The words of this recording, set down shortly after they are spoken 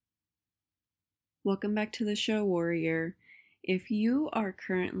Welcome back to the show, Warrior. If you are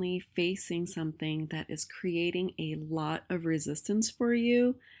currently facing something that is creating a lot of resistance for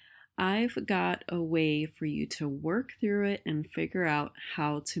you, I've got a way for you to work through it and figure out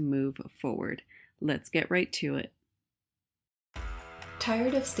how to move forward. Let's get right to it.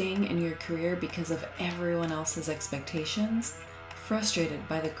 Tired of staying in your career because of everyone else's expectations? Frustrated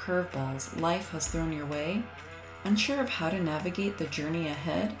by the curveballs life has thrown your way? Unsure of how to navigate the journey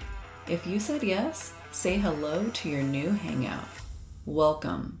ahead? If you said yes, say hello to your new hangout.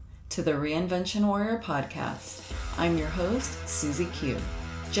 Welcome to the Reinvention Warrior podcast. I'm your host, Susie Q.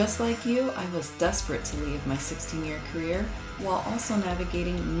 Just like you, I was desperate to leave my 16-year career while also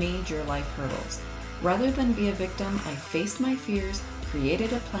navigating major life hurdles. Rather than be a victim, I faced my fears,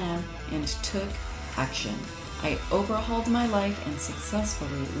 created a plan, and took action. I overhauled my life and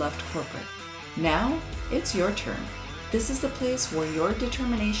successfully left corporate. Now, it's your turn. This is the place where your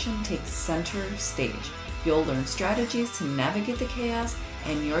determination takes center stage. You'll learn strategies to navigate the chaos,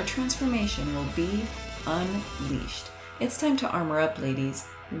 and your transformation will be unleashed. It's time to armor up, ladies.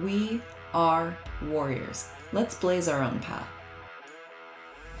 We are warriors. Let's blaze our own path.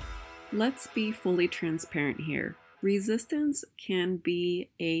 Let's be fully transparent here. Resistance can be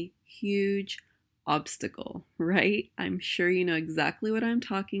a huge obstacle, right? I'm sure you know exactly what I'm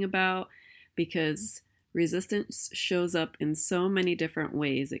talking about because resistance shows up in so many different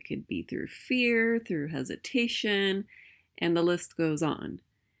ways. It could be through fear, through hesitation, and the list goes on.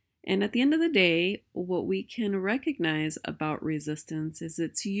 And at the end of the day, what we can recognize about resistance is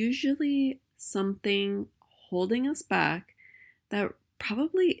it's usually something holding us back that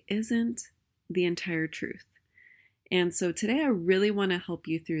probably isn't the entire truth. And so today I really want to help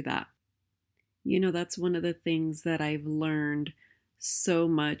you through that. You know, that's one of the things that I've learned so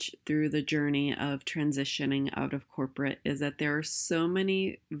much through the journey of transitioning out of corporate is that there are so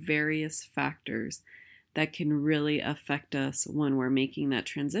many various factors that can really affect us when we're making that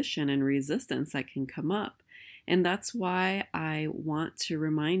transition, and resistance that can come up. And that's why I want to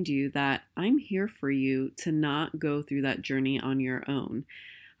remind you that I'm here for you to not go through that journey on your own.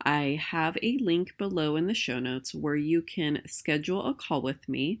 I have a link below in the show notes where you can schedule a call with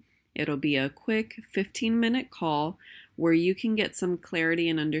me. It'll be a quick 15-minute call where you can get some clarity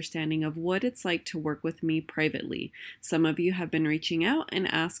and understanding of what it's like to work with me privately. Some of you have been reaching out and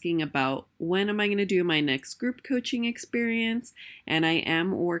asking about when am I going to do my next group coaching experience, and I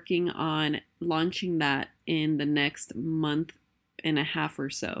am working on launching that in the next month and a half or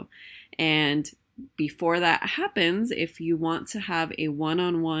so. And before that happens, if you want to have a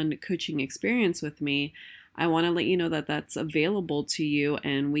one-on-one coaching experience with me, I want to let you know that that's available to you,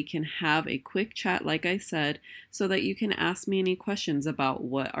 and we can have a quick chat, like I said, so that you can ask me any questions about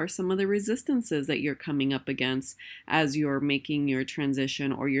what are some of the resistances that you're coming up against as you're making your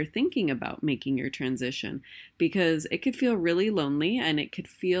transition or you're thinking about making your transition, because it could feel really lonely and it could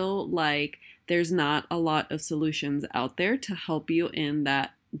feel like there's not a lot of solutions out there to help you in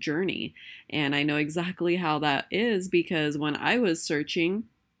that journey. And I know exactly how that is because when I was searching,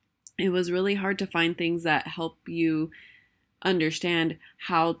 it was really hard to find things that help you understand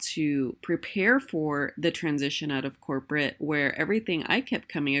how to prepare for the transition out of corporate, where everything I kept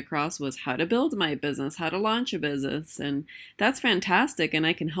coming across was how to build my business, how to launch a business. And that's fantastic. And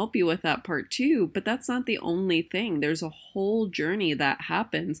I can help you with that part too. But that's not the only thing. There's a whole journey that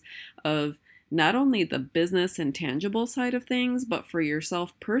happens of not only the business and tangible side of things, but for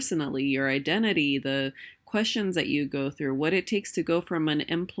yourself personally, your identity, the questions that you go through, what it takes to go from an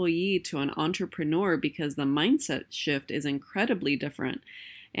employee to an entrepreneur, because the mindset shift is incredibly different.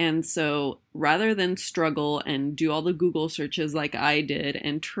 And so rather than struggle and do all the Google searches like I did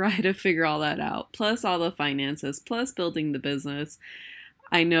and try to figure all that out, plus all the finances, plus building the business,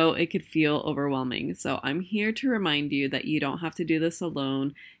 I know it could feel overwhelming. So I'm here to remind you that you don't have to do this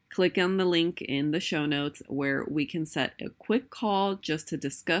alone. Click on the link in the show notes where we can set a quick call just to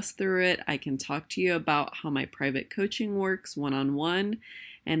discuss through it. I can talk to you about how my private coaching works one-on-one,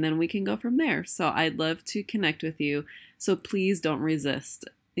 and then we can go from there. So I'd love to connect with you. So please don't resist,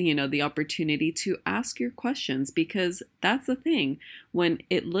 the opportunity to ask your questions, because that's the thing. When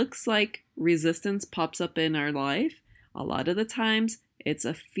it looks like resistance pops up in our life, a lot of the times it's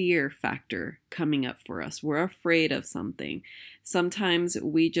a fear factor coming up for us. We're afraid of something. Sometimes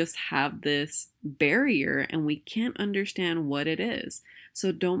we just have this barrier and we can't understand what it is.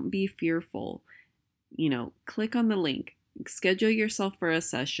 So don't be fearful. Click on the link, schedule yourself for a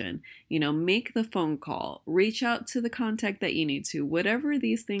session, make the phone call, reach out to the contact that you need to. Whatever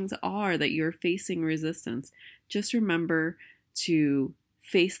these things are that you're facing resistance, just remember to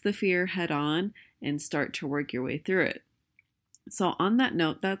face the fear head on and start to work your way through it. So on that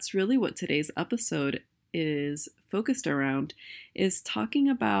note, that's really what today's episode is focused around, is talking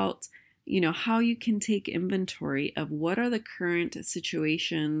about how you can take inventory of what are the current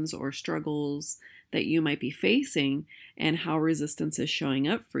situations or struggles that you might be facing and how resistance is showing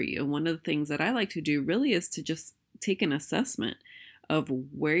up for you. One of the things that I like to do really is to just take an assessment of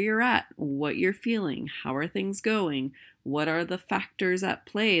where you're at, what you're feeling, how are things going, what are the factors at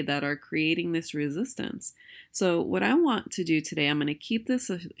play that are creating this resistance. So what I want to do today, I'm going to keep this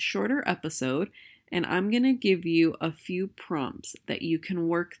a shorter episode, and I'm going to give you a few prompts that you can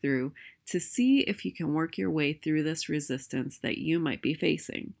work through to see if you can work your way through this resistance that you might be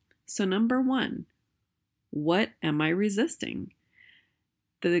facing. So number one, what am I resisting?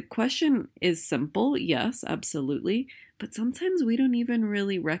 The question is simple, yes, absolutely, but sometimes we don't even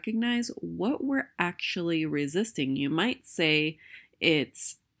really recognize what we're actually resisting. You might say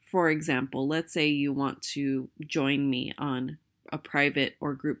it's, for example, let's say you want to join me on a private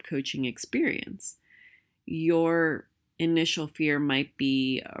or group coaching experience. Your initial fear might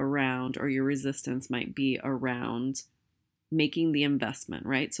be around, or your resistance might be around making the investment,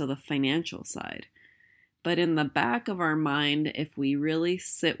 right? So the financial side. But in the back of our mind, if we really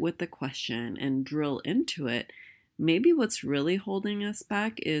sit with the question and drill into it, maybe what's really holding us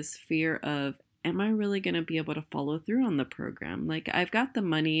back is fear of, am I really going to be able to follow through on the program? Like, I've got the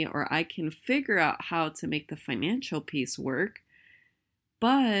money, or I can figure out how to make the financial piece work.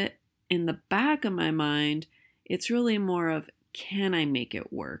 But in the back of my mind, it's really more of, can I make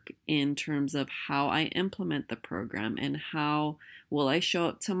it work in terms of how I implement the program, and how will I show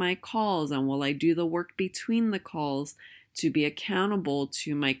up to my calls, and will I do the work between the calls to be accountable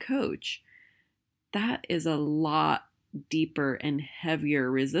to my coach? That is a lot deeper and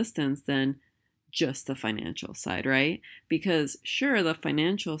heavier resistance than just the financial side, right? Because sure, the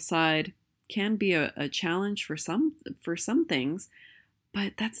financial side can be a challenge for some things,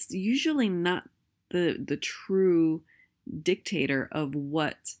 but that's usually not the true dictator of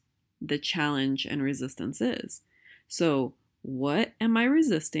what the challenge and resistance is. So what am I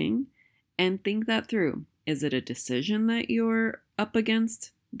resisting? And think that through. Is it a decision that you're up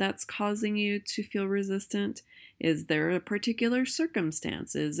against that's causing you to feel resistant? Is there a particular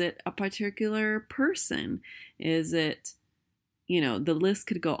circumstance? Is it a particular person? Is it, the list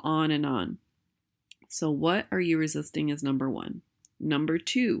could go on and on. So what are you resisting is number one. Number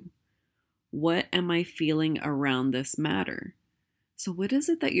two, what am I feeling around this matter? So what is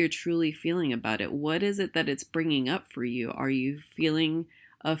it that you're truly feeling about it? What is it that it's bringing up for you? Are you feeling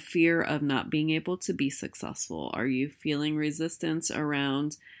a fear of not being able to be successful? Are you feeling resistance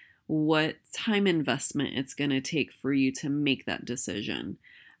around what time investment it's going to take for you to make that decision?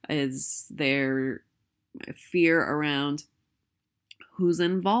 Is there fear around who's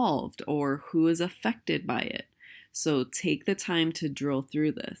involved or who is affected by it? So take the time to drill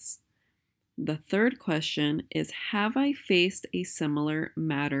through this. The third question is, have I faced a similar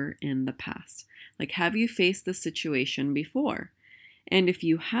matter in the past? Like, have you faced the situation before? And if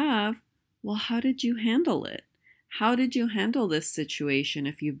you have, well, how did you handle it? How did you handle this situation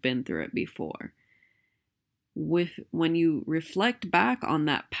if you've been through it before? When you reflect back on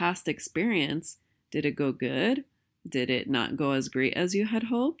that past experience, did it go good? Did it not go as great as you had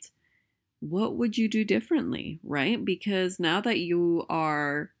hoped? What would you do differently, right? Because now that you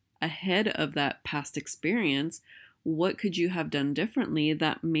are ahead of that past experience, what could you have done differently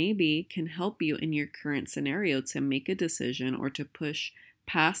that maybe can help you in your current scenario to make a decision or to push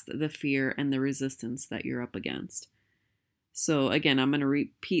past the fear and the resistance that you're up against? So again, I'm going to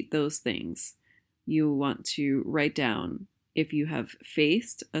repeat those things. You want to write down if you have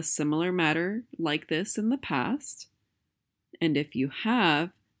faced a similar matter like this in the past, and if you have,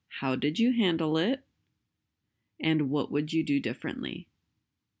 how did you handle it, and what would you do differently?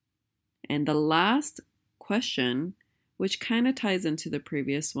 And the last question, which kind of ties into the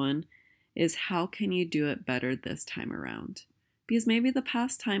previous one, is how can you do it better this time around? Because maybe the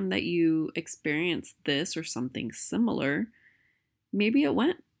past time that you experienced this or something similar, maybe it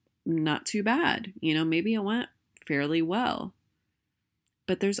went not too bad. Maybe it went fairly well.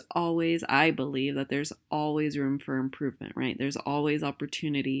 But there's always, I believe that there's always room for improvement, right? There's always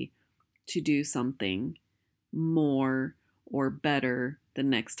opportunity to do something more or better the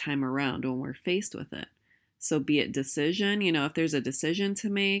next time around when we're faced with it. So be it decision, if there's a decision to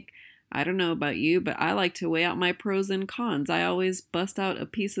make, I don't know about you, but I like to weigh out my pros and cons. I always bust out a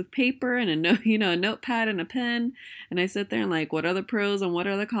piece of paper and a notepad and a pen, and I sit there and what are the pros and what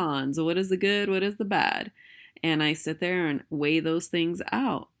are the cons? What is the good? What is the bad? And I sit there and weigh those things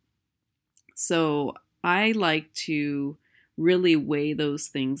out. So I like to really weigh those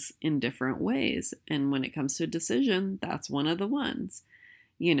things in different ways. And when it comes to a decision, that's one of the ones.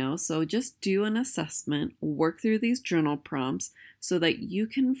 So just do an assessment, work through these journal prompts so that you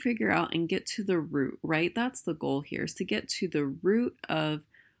can figure out and get to the root, right? That's the goal here, is to get to the root of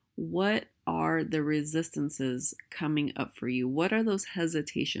what are the resistances coming up for you? What are those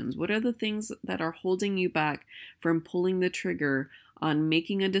hesitations? What are the things that are holding you back from pulling the trigger on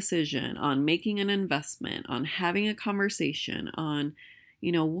making a decision, on making an investment, on having a conversation, on,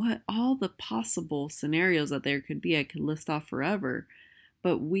 what all the possible scenarios that there could be? I could list off forever.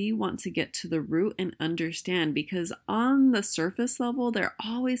 But we want to get to the root and understand, because on the surface level, there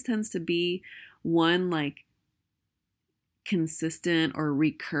always tends to be one consistent or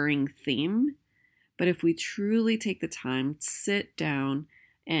recurring theme. But if we truly take the time, sit down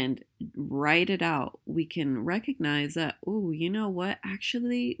and write it out, we can recognize that, oh, you know what?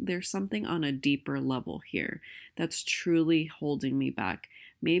 Actually, there's something on a deeper level here that's truly holding me back.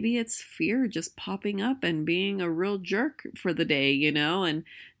 Maybe it's fear just popping up and being a real jerk for the day, and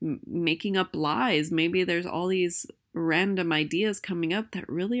making up lies. Maybe there's all these random ideas coming up that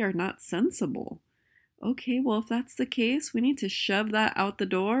really are not sensible. Okay, well, if that's the case, we need to shove that out the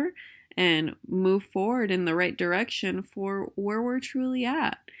door and move forward in the right direction for where we're truly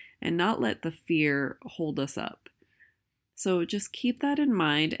at, and not let the fear hold us up. So just keep that in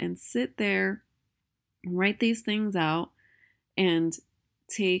mind and sit there, write these things out, and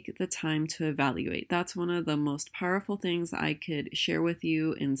take the time to evaluate. That's one of the most powerful things I could share with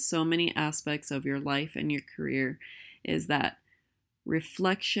you in so many aspects of your life and your career, is that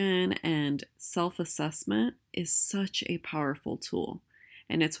reflection and self-assessment is such a powerful tool.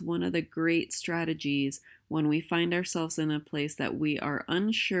 And it's one of the great strategies when we find ourselves in a place that we are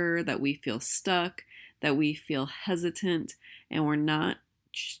unsure, that we feel stuck, that we feel hesitant, and we're not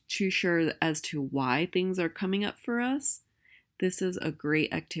too sure as to why things are coming up for us. This is a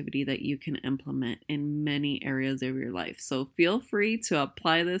great activity that you can implement in many areas of your life. So feel free to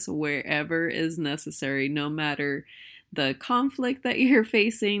apply this wherever is necessary, no matter the conflict that you're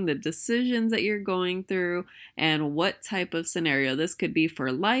facing, the decisions that you're going through, and what type of scenario. This could be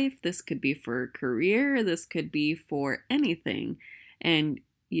for life, this could be for career, this could be for anything. And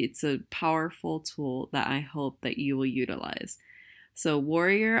it's a powerful tool that I hope that you will utilize. So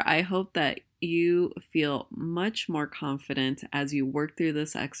warrior, I hope that you feel much more confident as you work through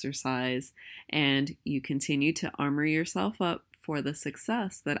this exercise and you continue to armor yourself up for the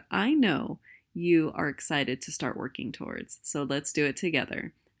success that I know you are excited to start working towards. So let's do it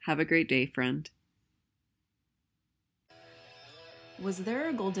together. Have a great day, friend. Was there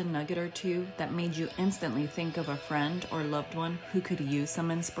a golden nugget or two that made you instantly think of a friend or loved one who could use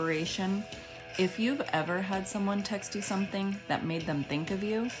some inspiration? If you've ever had someone text you something that made them think of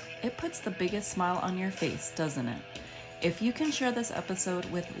you, it puts the biggest smile on your face, doesn't it? If you can share this episode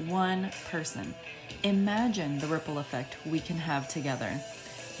with one person, imagine the ripple effect we can have together.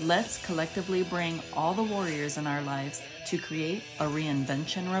 Let's collectively bring all the warriors in our lives to create a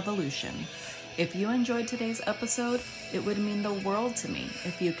reinvention revolution. If you enjoyed today's episode, it would mean the world to me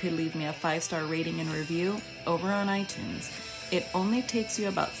if you could leave me a 5-star rating and review over on iTunes. It only takes you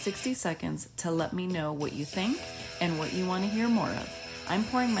about 60 seconds to let me know what you think and what you want to hear more of. I'm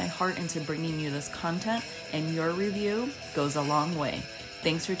pouring my heart into bringing you this content, and your review goes a long way.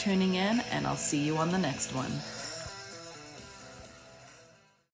 Thanks for tuning in, and I'll see you on the next one.